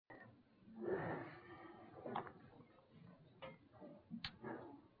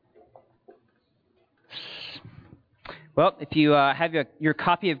Well, if you have your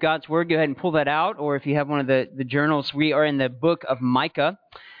copy of God's Word, go ahead and pull that out. Or if you have one of the journals, we are in the book of Micah,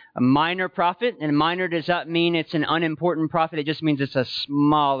 a minor prophet. And minor does not mean it's an unimportant prophet. It just means it's a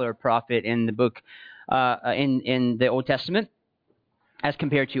smaller prophet in the book, in the Old Testament, as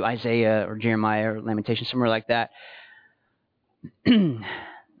compared to Isaiah or Jeremiah or Lamentation, somewhere like that. And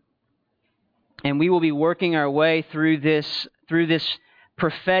we will be working our way through this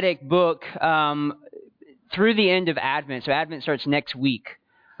prophetic book through the end of Advent. So Advent starts next week,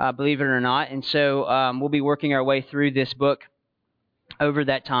 believe it or not. And so we'll be working our way through this book over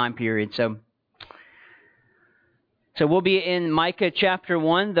that time period. So we'll be in Micah chapter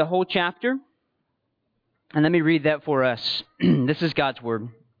 1, the whole chapter. And let me read that for us. This is God's Word.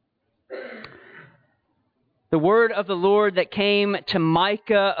 The word of the Lord that came to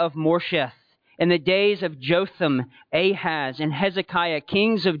Micah of Morsheth in the days of Jotham, Ahaz, and Hezekiah,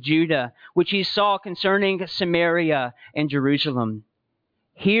 kings of Judah, which he saw concerning Samaria and Jerusalem.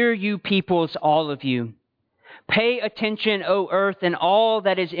 Hear, you peoples, all of you. Pay attention, O earth, and all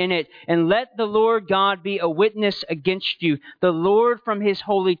that is in it, and let the Lord God be a witness against you, the Lord from his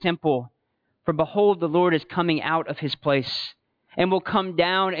holy temple. For behold, the Lord is coming out of his place, and will come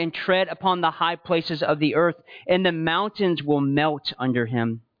down and tread upon the high places of the earth, and the mountains will melt under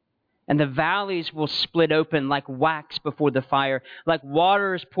him. And the valleys will split open like wax before the fire, like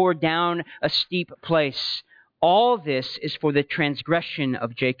waters poured down a steep place. All this is for the transgression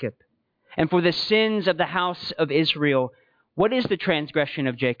of Jacob, and for the sins of the house of Israel. What is the transgression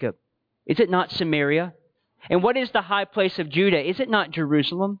of Jacob? Is it not Samaria? And what is the high place of Judah? Is it not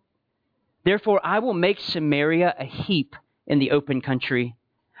Jerusalem? Therefore I will make Samaria a heap in the open country,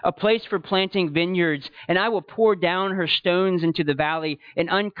 a place for planting vineyards, and I will pour down her stones into the valley and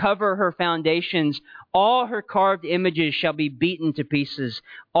uncover her foundations. All her carved images shall be beaten to pieces.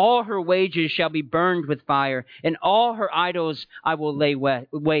 All her wages shall be burned with fire, and all her idols I will lay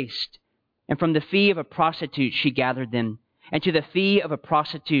waste. And from the fee of a prostitute she gathered them, and to the fee of a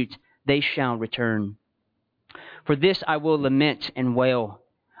prostitute they shall return. For this I will lament and wail.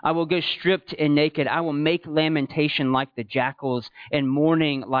 I will go stripped and naked. I will make lamentation like the jackals and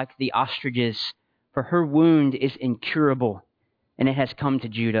mourning like the ostriches. For her wound is incurable, and it has come to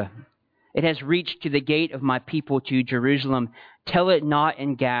Judah. It has reached to the gate of my people, to Jerusalem. Tell it not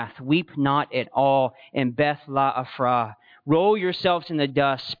in Gath. Weep not at all in Beth La Ephra. Roll yourselves in the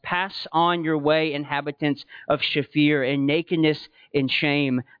dust. Pass on your way, inhabitants of Shaphir, in nakedness and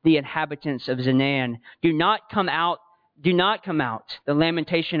shame, the inhabitants of Zanan. Do not come out. The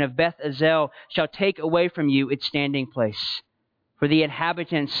lamentation of Beth Ezel shall take away from you its standing place. For the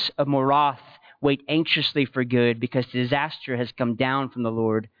inhabitants of Morath wait anxiously for good, because disaster has come down from the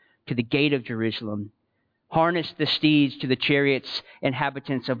Lord to the gate of Jerusalem. Harness the steeds to the chariots,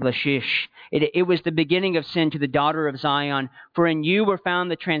 inhabitants of Lachish. It was the beginning of sin to the daughter of Zion, for in you were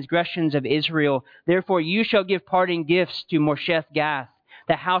found the transgressions of Israel. Therefore you shall give parting gifts to Morsheth Gath.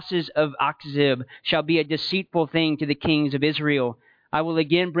 The houses of Achzib shall be a deceitful thing to the kings of Israel. I will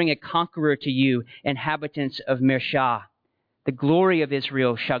again bring a conqueror to you, inhabitants of Mershah. The glory of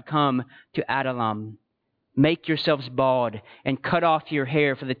Israel shall come to Adullam. Make yourselves bald and cut off your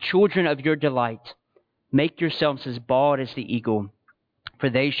hair for the children of your delight. Make yourselves as bald as the eagle, for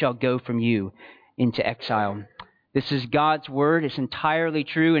they shall go from you into exile. This is God's word. It's entirely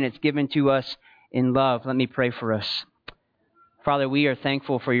true, and it's given to us in love. Let me pray for us. Father, we are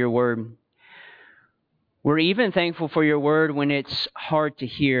thankful for your word. We're even thankful for your word when it's hard to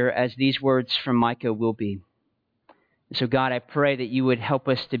hear, as these words from Micah will be. So God, I pray that you would help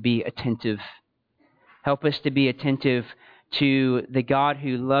us to be attentive. Help us to be attentive to the God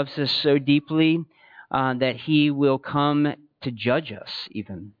who loves us so deeply that he will come to judge us,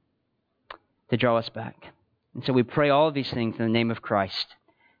 even to draw us back. And so we pray all of these things in the name of Christ.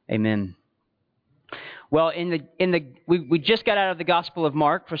 Amen. Well, we just got out of the Gospel of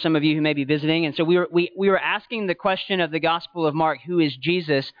Mark, for some of you who may be visiting, and so we were asking the question of the Gospel of Mark, who is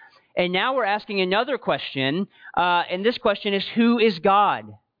Jesus? And now we're asking another question, and this question is, who is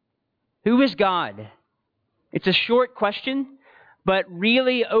God? Who is God? It's a short question, but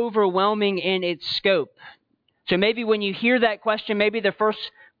really overwhelming in its scope. So maybe when you hear that question, maybe the first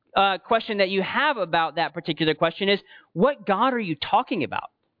question that you have about that particular question is, what God are you talking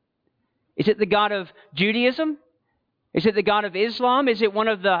about? Is it the God of Judaism? Is it the God of Islam? Is it one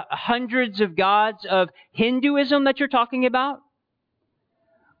of the hundreds of gods of Hinduism that you're talking about?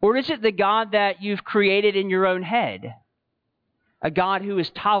 Or is it the God that you've created in your own head? A God who is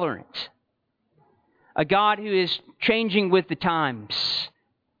tolerant. A God who is changing with the times.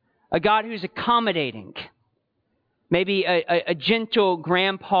 A God who's accommodating. Maybe a gentle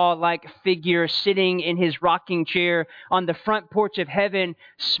grandpa-like figure sitting in his rocking chair on the front porch of heaven,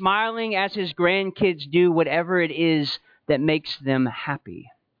 smiling as his grandkids do whatever it is that makes them happy.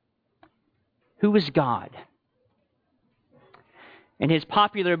 Who is God? In his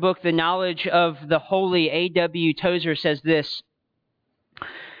popular book, The Knowledge of the Holy, A.W. Tozer says this.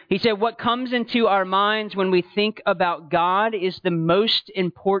 He said, "What comes into our minds when we think about God is the most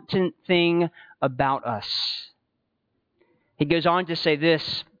important thing about us." He goes on to say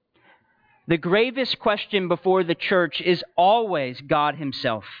this, "The gravest question before the church is always God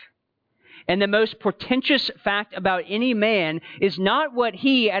himself. And the most portentous fact about any man is not what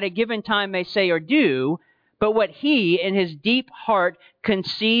he at a given time may say or do, but what he in his deep heart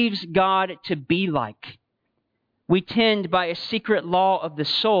conceives God to be like. We tend by a secret law of the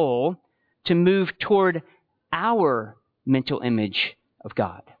soul to move toward our mental image of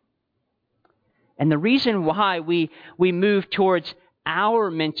God." And the reason why we move towards our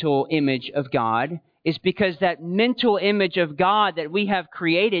mental image of God is because that mental image of God that we have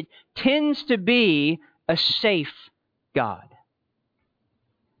created tends to be a safe God.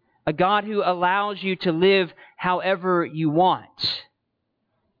 A God who allows you to live however you want.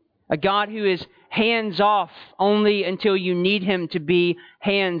 A God who is hands-off only until you need him to be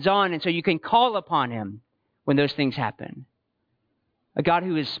hands-on, and so you can call upon him when those things happen. A God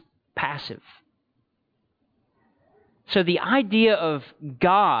who is passive. So the idea of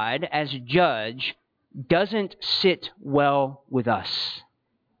God as judge doesn't sit well with us.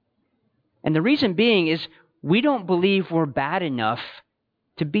 And the reason being is we don't believe we're bad enough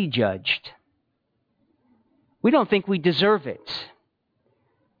to be judged. We don't think we deserve it.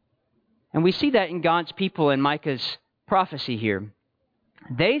 And we see that in God's people in Micah's prophecy here.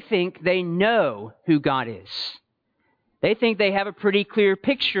 They think they know who God is. They think they have a pretty clear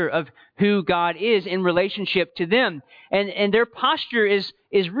picture of who God is in relationship to them. And their posture is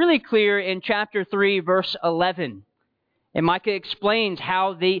really clear in chapter 3, verse 11. And Micah explains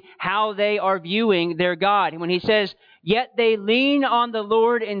how they are viewing their God. And when he says, "Yet they lean on the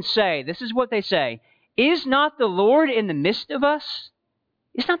Lord and say," this is what they say, "Is not the Lord in the midst of us?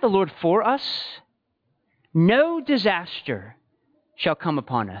 Is not the Lord for us? No disaster shall come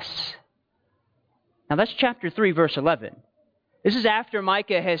upon us." Now that's chapter 3, verse 11. This is after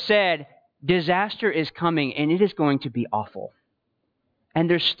Micah has said, disaster is coming and it is going to be awful. And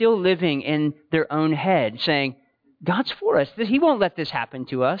they're still living in their own head saying, God's for us. He won't let this happen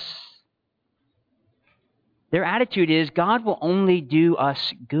to us. Their attitude is, God will only do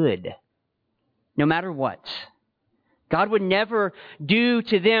us good, no matter what. God would never do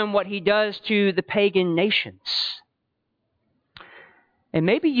to them what he does to the pagan nations. And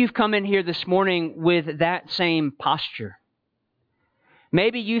maybe you've come in here this morning with that same posture.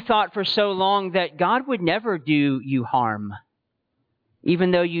 Maybe you thought for so long that God would never do you harm,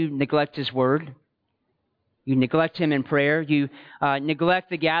 even though you neglect his word. You neglect him in prayer. You neglect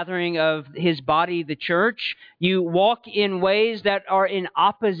the gathering of his body, the church. You walk in ways that are in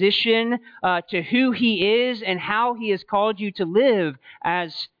opposition to who he is and how he has called you to live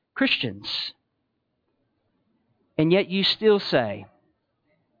as Christians. And yet you still say,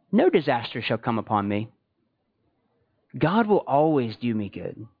 no disaster shall come upon me. God will always do me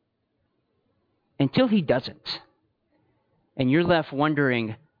good. Until he doesn't. And you're left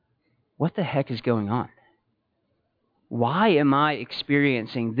wondering, what the heck is going on? Why am I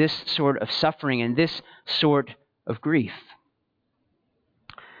experiencing this sort of suffering and this sort of grief?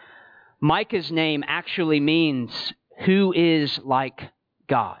 Micah's name actually means, who is like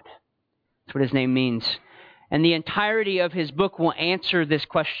God? That's what his name means. And the entirety of his book will answer this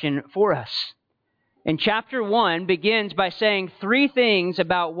question for us. And chapter 1 begins by saying 3 things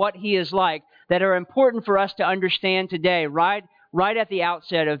about what he is like that are important for us to understand today, right at the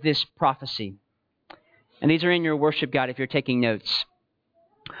outset of this prophecy. And these are in your worship guide if you're taking notes.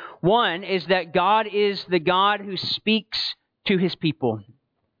 1 is that God is the God who speaks to his people.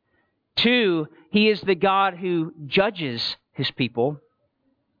 2, he is the God who judges his people.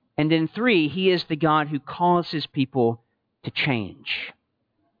 And then 3, he is the God who calls his people to change.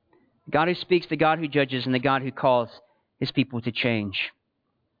 The God who speaks, the God who judges, and the God who calls his people to change.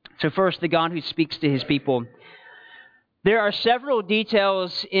 So first, the God who speaks to his people. There are several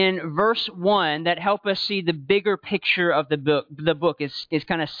details in verse 1 that help us see the bigger picture of the book. The book is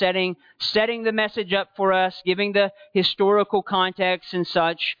kind of setting the message up for us, giving the historical context and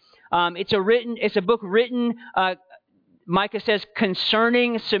such. It's a book written, Micah says,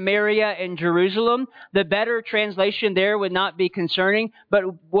 concerning Samaria and Jerusalem. The better translation there would not be concerning, but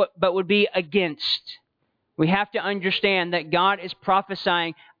would be against. We have to understand that God is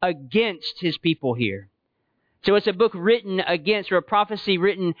prophesying against his people here. So it's a book written against, or a prophecy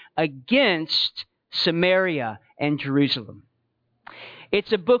written against Samaria and Jerusalem.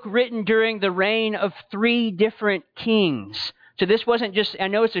 It's a book written during the reign of 3 different kings. So this wasn't just, I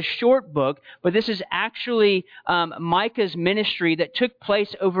know it's a short book, but this is actually Micah's ministry that took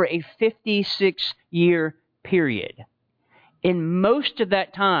place over a 56-year period. In most of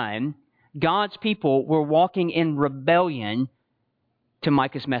that time, God's people were walking in rebellion to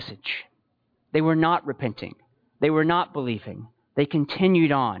Micah's message. They were not repenting. They were not believing. They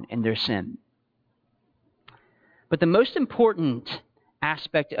continued on in their sin. But the most important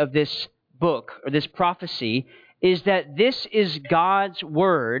aspect of this book, or this prophecy, is that this is God's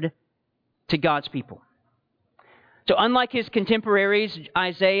word to God's people. So unlike his contemporaries,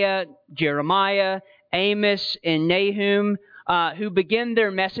 Isaiah, Jeremiah, Amos, and Nahum, who begin their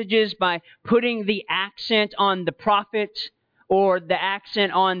messages by putting the accent on the prophet or the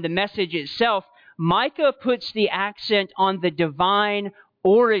accent on the message itself, Micah puts the accent on the divine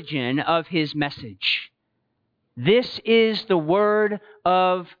origin of his message. This is the word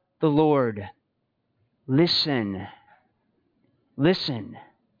of the Lord. Listen. Listen.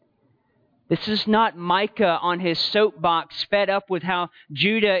 This is not Micah on his soapbox, fed up with how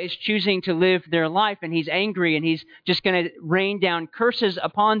Judah is choosing to live their life, and he's angry and he's just going to rain down curses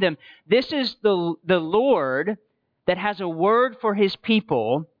upon them. This is the Lord that has a word for his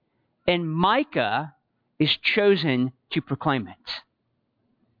people, and Micah is chosen to proclaim it.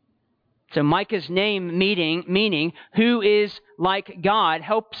 So Micah's name meaning who is like God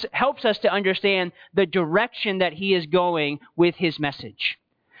helps us to understand the direction that he is going with his message.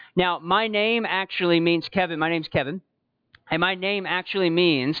 Now, my name actually means Kevin. My name's Kevin. And my name actually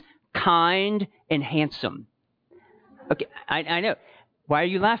means kind and handsome. Okay, I know. Why are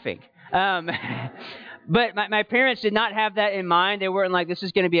you laughing? But my parents did not have that in mind. They weren't like, this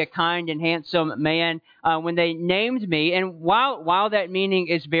is going to be a kind and handsome man when they named me. And while that meaning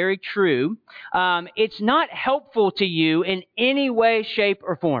is very true, it's not helpful to you in any way, shape,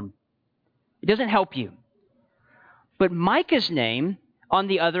 or form. It doesn't help you. But Micah's name, on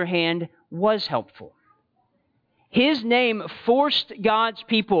the other hand, was helpful. His name forced God's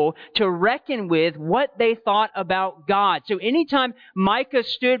people to reckon with what they thought about God. So anytime Micah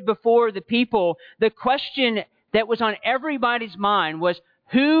stood before the people, the question that was on everybody's mind was,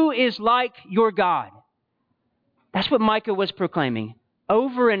 who is like your God? That's what Micah was proclaiming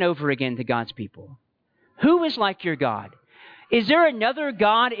over and over again to God's people. Who is like your God? Is there another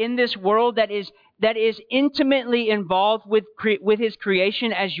God in this world that is intimately involved with his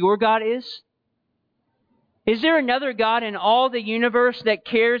creation as your God is? Is there another God in all the universe that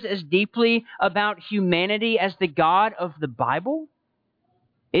cares as deeply about humanity as the God of the Bible?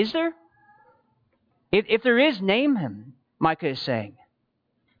 Is there? If there is, name him, Micah is saying.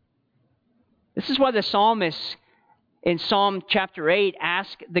 This is why the psalmist in Psalm chapter 8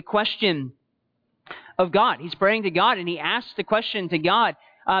 asks the question of God. He's praying to God and he asks the question to God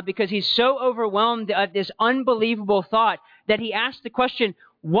because he's so overwhelmed at this unbelievable thought that he asks the question,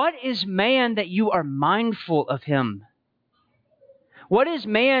 what is man that you are mindful of him? What is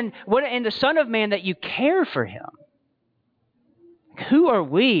man, and the Son of Man that you care for him? Who are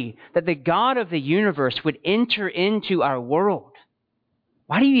we that the God of the universe would enter into our world?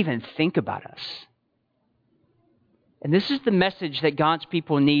 Why do you even think about us? And this is the message that God's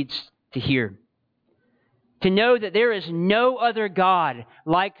people needs to hear. To know that there is no other God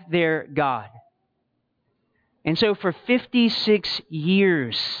like their God. And so for 56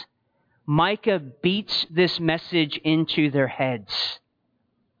 years, Micah beats this message into their heads.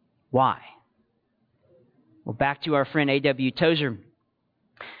 Why? Well, back to our friend A.W. Tozer,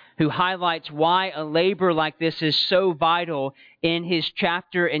 who highlights why a labor like this is so vital in his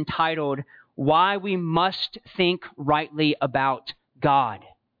chapter entitled, Why We Must Think Rightly About God,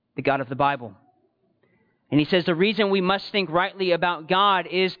 the God of the Bible. And he says the reason we must think rightly about God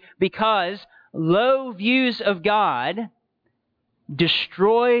is because low views of God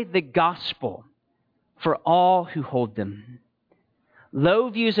destroy the gospel for all who hold them. Low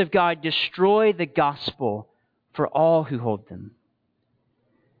views of God destroy the gospel for all who hold them.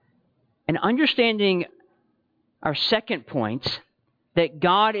 And understanding our second point, that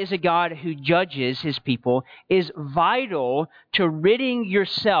God is a God who judges his people, is vital to ridding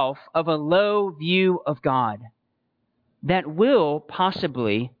yourself of a low view of God that will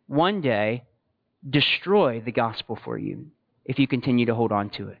possibly one day destroy the gospel for you if you continue to hold on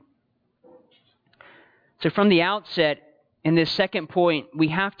to it. So from the outset, in this second point, we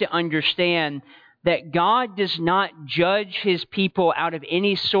have to understand that God does not judge his people out of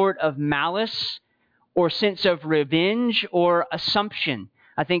any sort of malice or sense of revenge or assumption.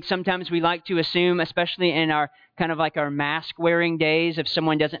 I think sometimes we like to assume, especially in our kind of like our mask wearing days, if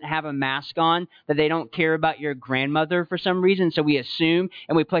someone doesn't have a mask on, that they don't care about your grandmother for some reason. So we assume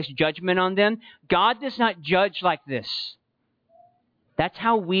and we place judgment on them. God does not judge like this. That's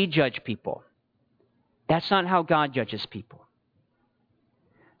how we judge people. That's not how God judges people.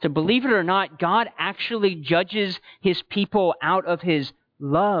 So believe it or not, God actually judges his people out of his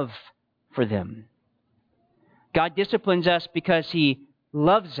love for them. God disciplines us because he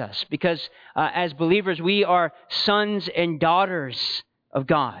loves us, because as believers, we are sons and daughters of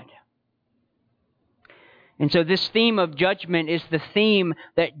God. And so this theme of judgment is the theme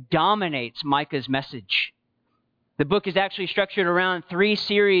that dominates Micah's message. The book is actually structured around 3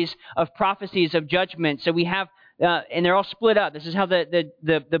 series of prophecies of judgment. So we have, and they're all split up. This is how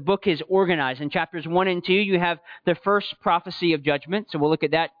the book is organized. In chapters 1 and 2, you have the first prophecy of judgment. So we'll look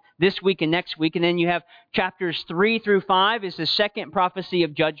at that this week and next week. And then you have chapters 3 through 5 is the second prophecy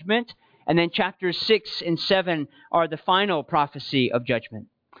of judgment. And then chapters 6 and 7 are the final prophecy of judgment.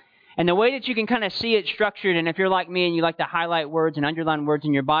 And the way that you can kind of see it structured, and if you're like me and you like to highlight words and underline words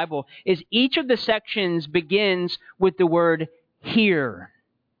in your Bible, is each of the sections begins with the word hear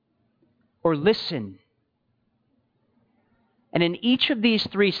or listen. And in each of these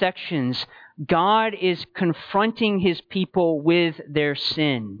 3 sections, God is confronting his people with their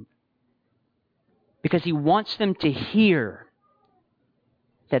sin because he wants them to hear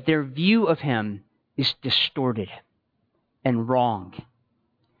that their view of him is distorted and wrong.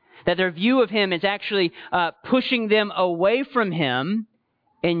 That their view of him is actually pushing them away from him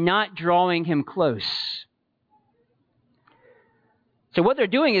and not drawing him close. So what they're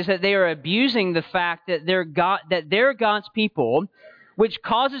doing is that they are abusing the fact that they're God's people, which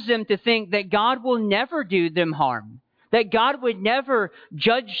causes them to think that God will never do them harm, that God would never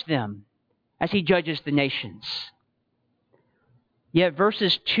judge them as he judges the nations. Yet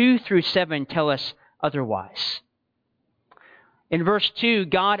verses 2 through 7 tell us otherwise. In verse 2,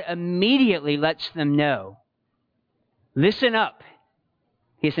 God immediately lets them know. Listen up,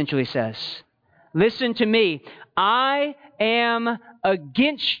 he essentially says. Listen to me. I am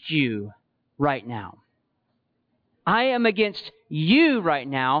against you right now. I am against you right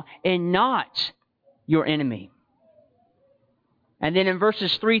now and not your enemy. And then in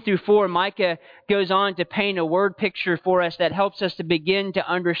verses 3 through 4, Micah goes on to paint a word picture for us that helps us to begin to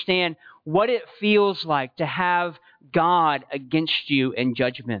understand what it feels like to have God against you in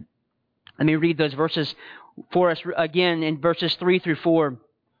judgment. Let me read those verses for us again in verses 3 through 4.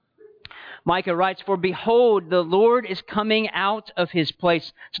 Micah writes, "For behold, the Lord is coming out of his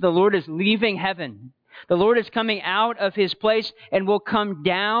place." So the Lord is leaving heaven. The Lord is coming out of his place and will come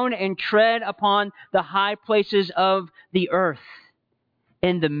down and tread upon the high places of the earth.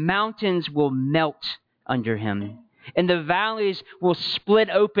 And the mountains will melt under him. And the valleys will split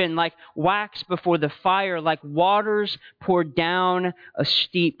open like wax before the fire, like waters poured down a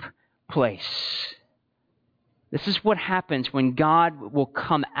steep place. This is what happens when God will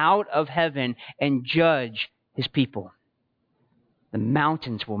come out of heaven and judge his people. The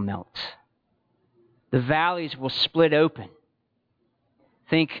mountains will melt. The valleys will split open.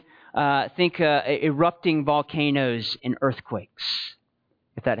 Think erupting volcanoes and earthquakes,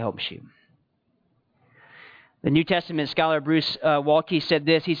 if that helps you. The New Testament scholar Bruce Waltke said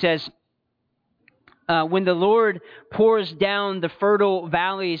this. He says, when the Lord pours down the fertile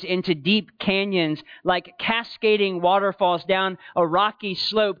valleys into deep canyons like cascading waterfalls down a rocky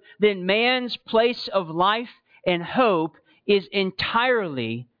slope, then man's place of life and hope is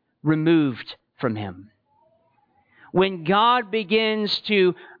entirely removed from him. When God begins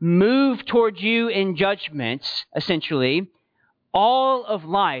to move towards you in judgment, essentially, all of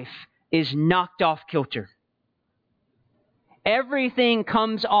life is knocked off kilter. Everything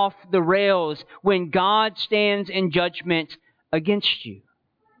comes off the rails when God stands in judgment against you.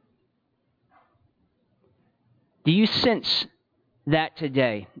 Do you sense that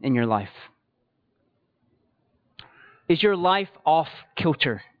today in your life? Is your life off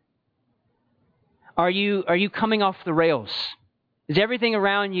kilter? Are you coming off the rails? Is everything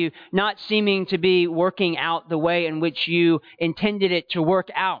around you not seeming to be working out the way in which you intended it to work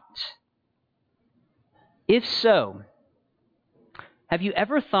out? If so, have you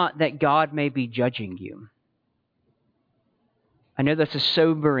ever thought that God may be judging you? I know that's a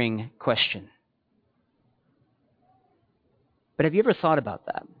sobering question. But have you ever thought about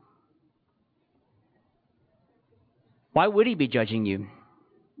that? Why would he be judging you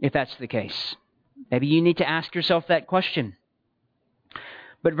if that's the case? Maybe you need to ask yourself that question.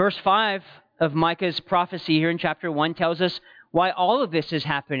 But verse 5 of Micah's prophecy here in chapter 1 tells us why all of this is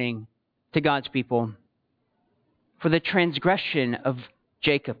happening to God's people. For the transgression of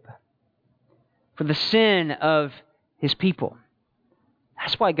Jacob, for the sin of his people.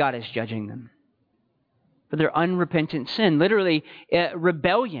 That's why God is judging them, for their unrepentant sin, literally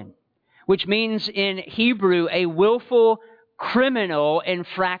rebellion, which means in Hebrew a willful criminal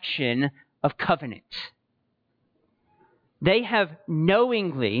infraction of covenant. They have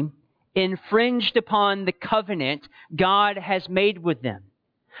knowingly infringed upon the covenant God has made with them.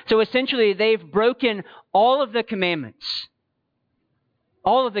 So essentially, they've broken all of the commandments.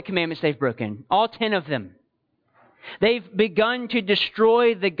 All of the commandments they've broken, all 10 of them. They've begun to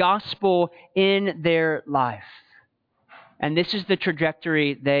destroy the gospel in their life. And this is the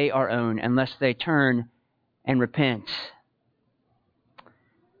trajectory they are on unless they turn and repent.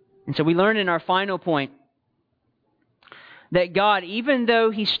 And so we learn in our final point that God, even though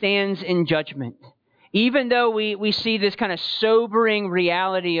he stands in judgment, even though we see this kind of sobering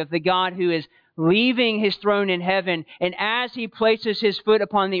reality of the God who is leaving his throne in heaven, and as he places his foot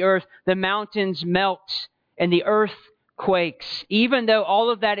upon the earth, the mountains melt and the earth quakes. Even though all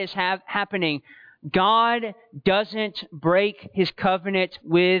of that is happening, God doesn't break his covenant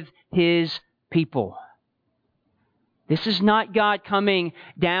with his people. This is not God coming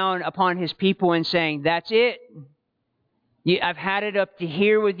down upon his people and saying, that's it. I've had it up to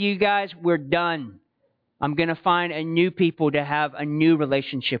here with you guys. We're done. I'm going to find a new people to have a new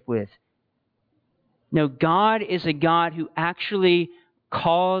relationship with. No, God is a God who actually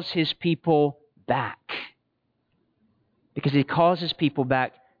calls his people back. Because he calls his people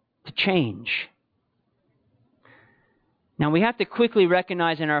back to change. Now we have to quickly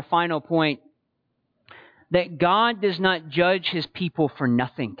recognize in our final point that God does not judge his people for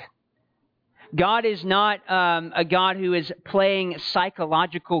nothing. God is not a God who is playing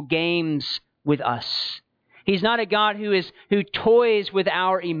psychological games with us. He's not a God who toys with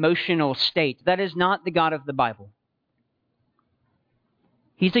our emotional state. That is not the God of the Bible.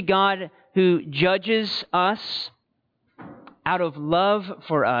 He's a God who judges us out of love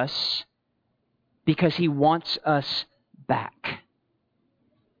for us because he wants us back.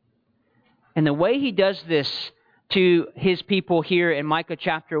 And the way he does this to his people here in Micah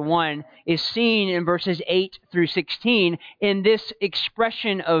chapter 1 is seen in verses 8 through 16 in this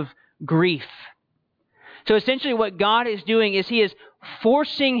expression of grief. So essentially what God is doing is he is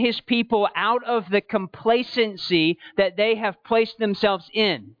forcing his people out of the complacency that they have placed themselves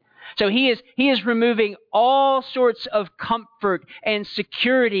in. So he is removing all sorts of comfort and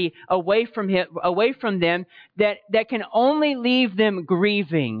security away from them that can only leave them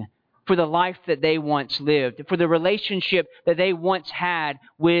grieving for the life that they once lived, for the relationship that they once had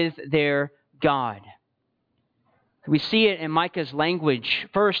with their God. We see it in Micah's language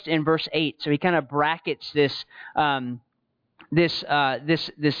first in verse 8. So he kind of brackets this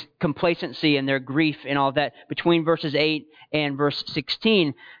complacency and their grief and all that between verses 8 and verse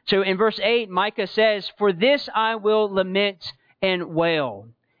 16. So in verse 8, Micah says, "For this I will lament and wail."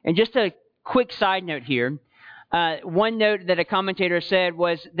 And just a quick side note here. One note that a commentator said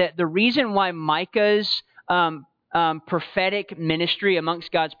was that the reason why Micah's prophetic ministry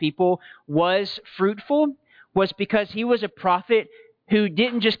amongst God's people was fruitful was because he was a prophet who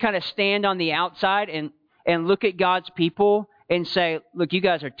didn't just kind of stand on the outside and look at God's people and say, look, you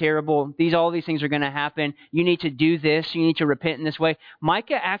guys are terrible. All these things are going to happen. You need to do this. You need to repent in this way.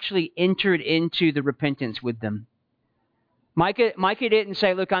 Micah actually entered into the repentance with them. Micah didn't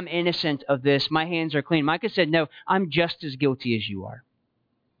say, look, I'm innocent of this. My hands are clean. Micah said, no, I'm just as guilty as you are.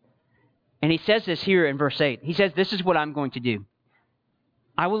 And he says this here in verse 8. He says, this is what I'm going to do.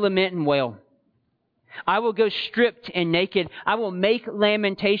 I will lament and wail. I will go stripped and naked. I will make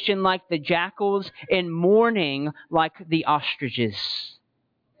lamentation like the jackals and mourning like the ostriches.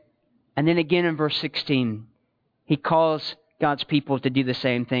 And then again in verse 16, he calls God's people to do the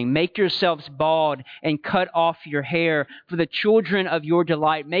same thing. Make yourselves bald and cut off your hair for the children of your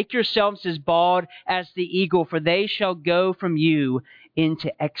delight. Make yourselves as bald as the eagle, for they shall go from you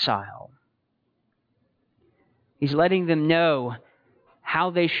into exile. He's letting them know how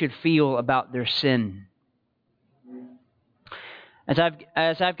they should feel about their sin. As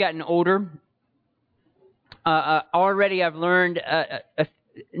I've gotten older, already I've learned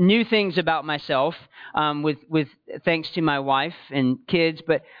new things about myself with thanks to my wife and kids.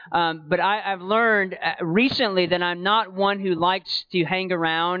 But I've learned recently that I'm not one who likes to hang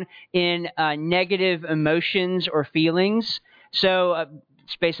around in negative emotions or feelings. So,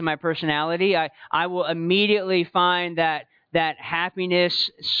 based on my personality, I will immediately find that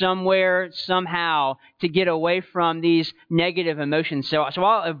happiness somewhere, somehow, to get away from these negative emotions. So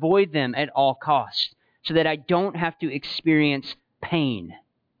I'll avoid them at all costs so that I don't have to experience pain.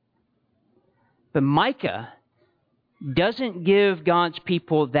 But Micah doesn't give God's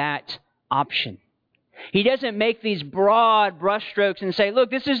people that option. He doesn't make these broad brushstrokes and say, look,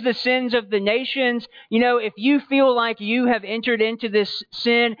 this is the sins of the nations. If you feel like you have entered into this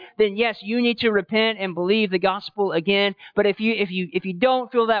sin, then yes, you need to repent and believe the gospel again. But if you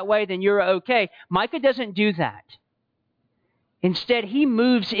don't feel that way, then you're okay. Micah doesn't do that. Instead, he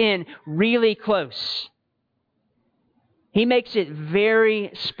moves in really close. He makes it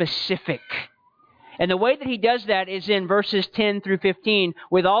very specific. And the way that he does that is in verses 10 through 15,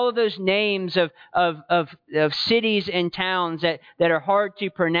 with all of those names of cities and towns that are hard to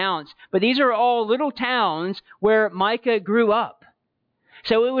pronounce. But these are all little towns where Micah grew up.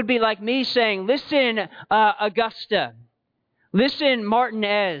 So it would be like me saying, listen, Augusta. Listen,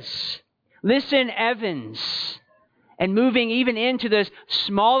 Martinez. Listen, Evans. And moving even into those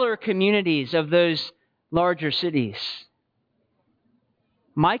smaller communities of those larger cities.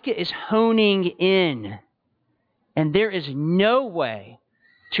 Micah is honing in, and there is no way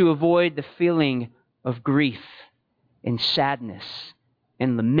to avoid the feeling of grief and sadness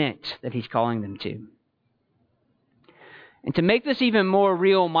and lament that he's calling them to. And to make this even more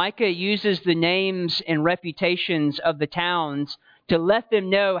real, Micah uses the names and reputations of the towns to let them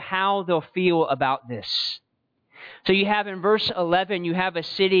know how they'll feel about this. So you have in verse 11, you have a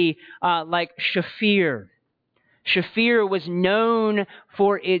city like Shaphir. Shaphir was known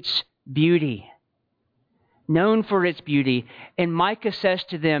for its beauty. Known for its beauty. And Micah says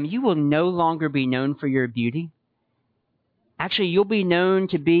to them, you will no longer be known for your beauty. Actually, you'll be known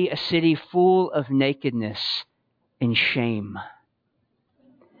to be a city full of nakedness and shame.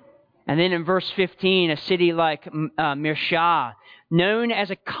 And then in verse 15, a city like Mirshah, known as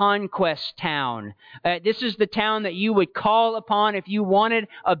a conquest town. This is the town that you would call upon if you wanted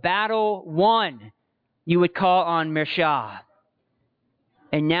a battle won. You would call on Mirshah.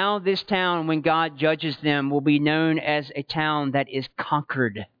 And now this town, when God judges them, will be known as a town that is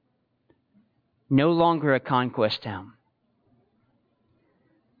conquered. No longer a conquest town.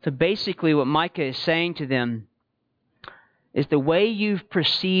 So basically what Micah is saying to them is the way you've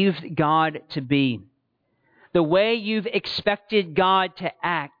perceived God to be, the way you've expected God to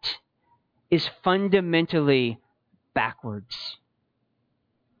act is fundamentally backwards.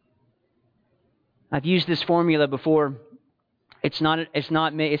 I've used this formula before. It's not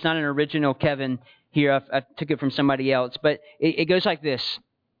me. It's not an original Kevin here. I took it from somebody else. But it goes like this.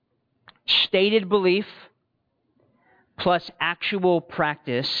 Stated belief plus actual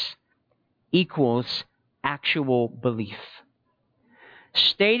practice equals actual belief.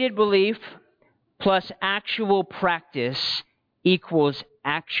 Stated belief plus actual practice equals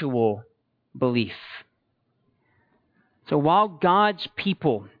actual belief. So while God's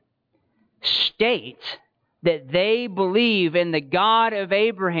people state that they believe in the God of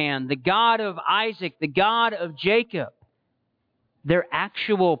Abraham, the God of Isaac, the God of Jacob, their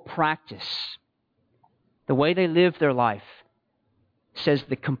actual practice, the way they live their life, says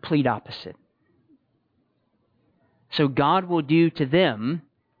the complete opposite. So God will do to them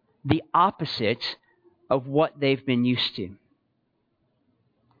the opposite of what they've been used to.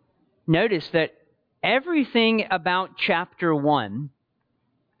 Notice that everything about chapter 1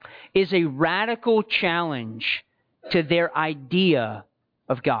 is a radical challenge to their idea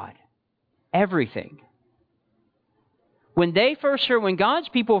of God. Everything. When God's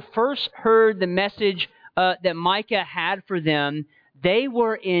people first heard the message that Micah had for them, they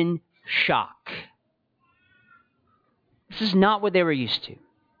were in shock. This is not what they were used to.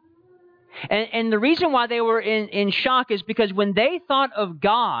 And the reason why they were in shock is because when they thought of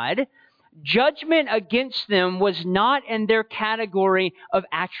God, judgment against them was not in their category of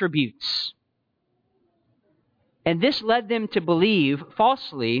attributes. And this led them to believe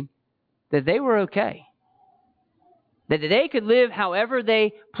falsely that they were okay. That they could live however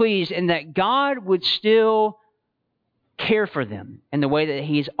they pleased and that God would still care for them in the way that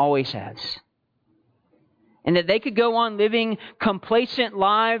He always has. And that they could go on living complacent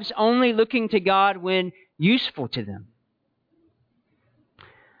lives, only looking to God when useful to them.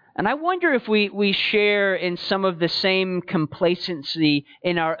 And I wonder if we share in some of the same complacency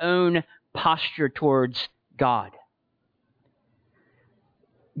in our own posture towards God.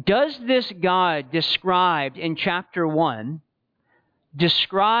 Does this God described in chapter 1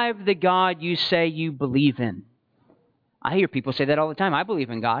 describe the God you say you believe in? I hear people say that all the time. I believe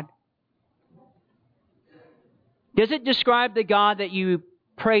in God. Does it describe the God that you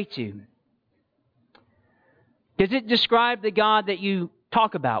pray to? Does it describe the God that you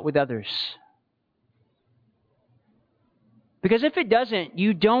talk about with others? Because if it doesn't,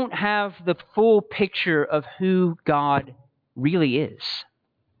 you don't have the full picture of who God really is.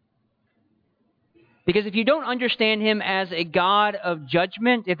 Because if you don't understand him as a God of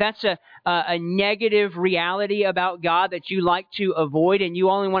judgment, if that's a negative reality about God that you like to avoid and you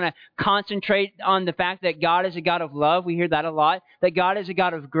only want to concentrate on the fact that God is a God of love, we hear that a lot. That God is a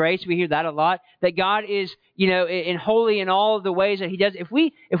God of grace, we hear that a lot. That God is, in holy in all of the ways that he does. If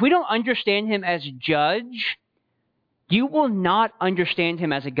we don't understand him as judge, you will not understand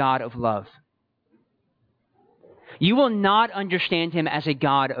him as a God of love. You will not understand him as a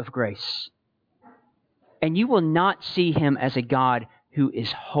God of grace. And you will not see him as a God who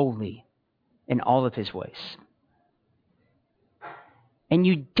is holy in all of his ways. And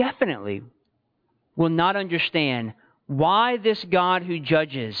you definitely will not understand why this God who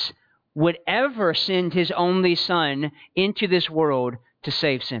judges would ever send his only Son into this world to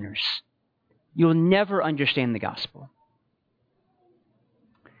save sinners. You'll never understand the gospel.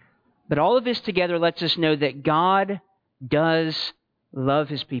 But all of this together lets us know that God does love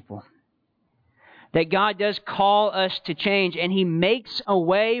his people. That God does call us to change, and he makes a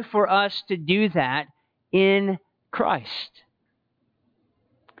way for us to do that in Christ.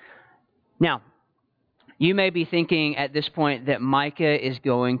 Now, you may be thinking at this point that Micah is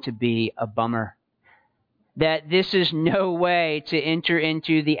going to be a bummer. That this is no way to enter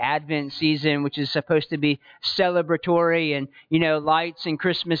into the Advent season, which is supposed to be celebratory and, lights and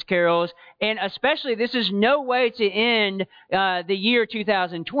Christmas carols. And especially, this is no way to end the year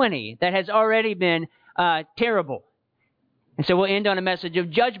 2020 that has already been terrible. And so we'll end on a message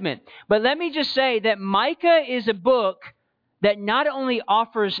of judgment. But let me just say that Micah is a book that not only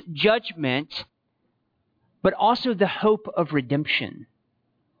offers judgment, but also the hope of redemption.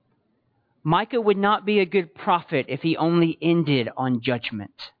 Micah would not be a good prophet if he only ended on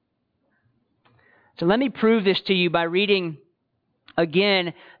judgment. So let me prove this to you by reading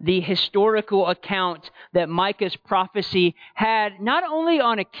again the historical account that Micah's prophecy had not only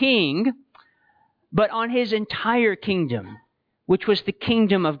on a king, but on his entire kingdom, which was the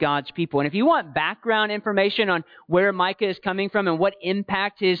kingdom of God's people. And if you want background information on where Micah is coming from and what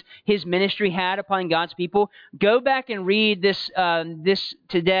impact his ministry had upon God's people, go back and read this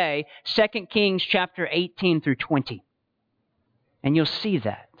today, 2 Kings chapter 18 through 20. And you'll see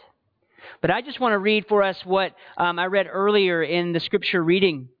that. But I just want to read for us what I read earlier in the scripture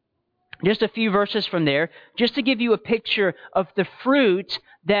reading. Just a few verses from there, just to give you a picture of the fruit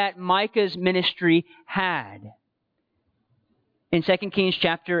that Micah's ministry had. In 2 Kings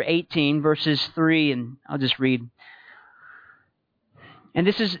chapter 18, verses 3, and I'll just read. And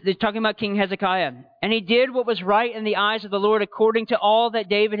they're talking about King Hezekiah. And he did what was right in the eyes of the Lord according to all that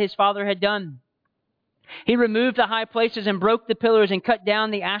David his father had done. He removed the high places and broke the pillars and cut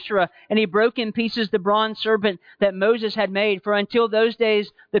down the Asherah. And he broke in pieces the bronze serpent that Moses had made. For until those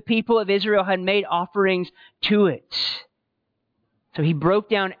days, the people of Israel had made offerings to it. So he broke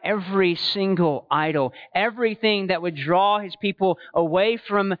down every single idol, everything that would draw his people away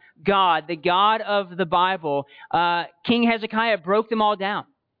from God, the God of the Bible. King Hezekiah broke them all down.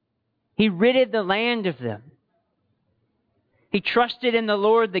 He ridded the land of them. He trusted in the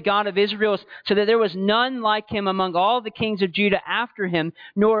Lord, the God of Israel, so that there was none like him among all the kings of Judah after him,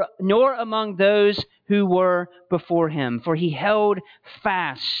 nor among those who were before him. For he held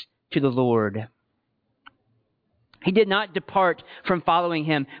fast to the Lord. He did not depart from following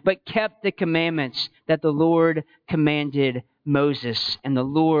him, but kept the commandments that the Lord commanded Moses, and the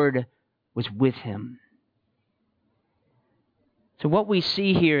Lord was with him. So what we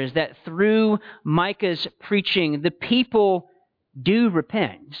see here is that through Micah's preaching, the people do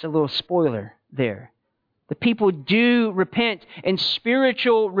repent. Just a little spoiler there. The people do repent, and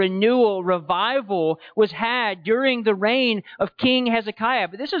spiritual renewal, revival was had during the reign of King Hezekiah.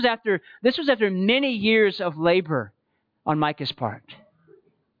 But this was after many years of labor on Micah's part.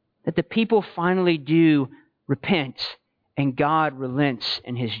 That the people finally do repent, and God relents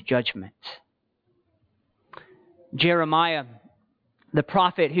in his judgment. Jeremiah, the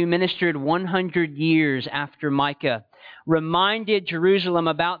prophet who ministered 100 years after Micah, reminded Jerusalem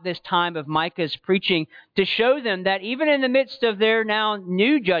about this time of Micah's preaching to show them that even in the midst of their now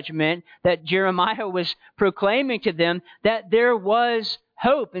new judgment that Jeremiah was proclaiming to them, that there was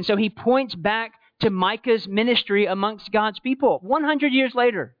hope. And so he points back to Micah's ministry amongst God's people 100 years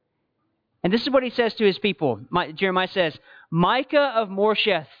later. And this is what he says to his people. Jeremiah says, Micah of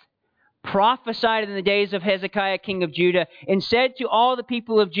Morsheth prophesied in the days of Hezekiah, king of Judah, and said to all the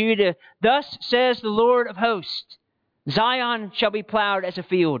people of Judah, thus says the Lord of hosts, Zion shall be plowed as a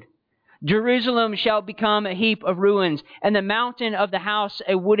field. Jerusalem shall become a heap of ruins, and the mountain of the house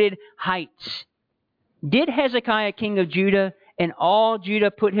a wooded height. Did Hezekiah, king of Judah, and all Judah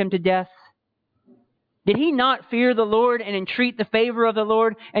put him to death? Did he not fear the Lord and entreat the favor of the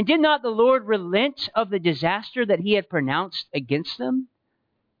Lord? And did not the Lord relent of the disaster that he had pronounced against them?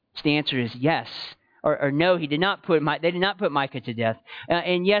 So the answer is yes. Or no, they did not put Micah to death.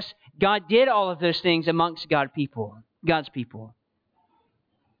 And yes, God did all of those things amongst God's people.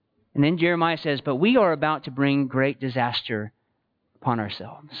 And then Jeremiah says, but we are about to bring great disaster upon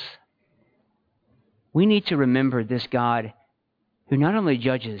ourselves. We need to remember this God who not only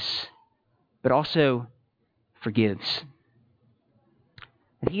judges, but also forgives.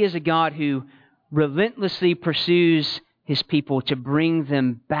 That he is a God who relentlessly pursues his people to bring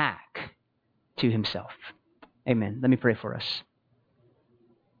them back to himself. Amen. Let me pray for us.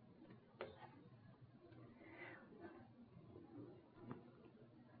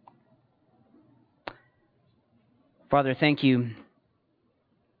 Father, thank you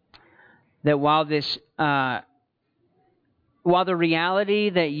that while the reality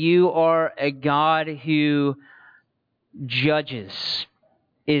that you are a God who judges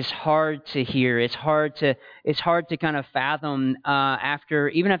is hard to hear. It's hard to kind of fathom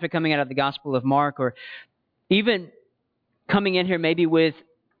after coming out of the Gospel of Mark, or even coming in here maybe with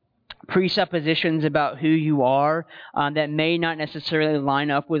presuppositions about who you are that may not necessarily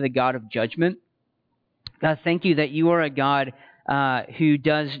line up with a God of judgment. God, thank you that you are a God who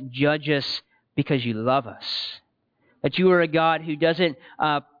does judge us because you love us. That you are a God who doesn't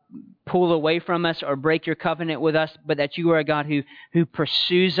pull away from us or break your covenant with us, but that you are a God who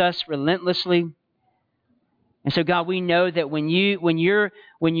pursues us relentlessly. And so, God, we know that when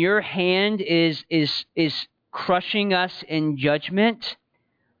your hand is crushing us in judgment,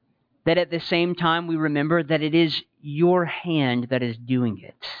 that at the same time we remember that it is your hand that is doing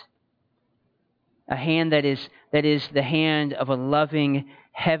it. A hand that is the hand of a loving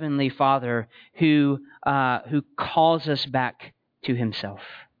heavenly Father who calls us back to himself.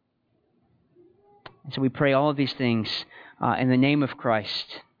 And so we pray all of these things in the name of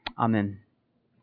Christ. Amen.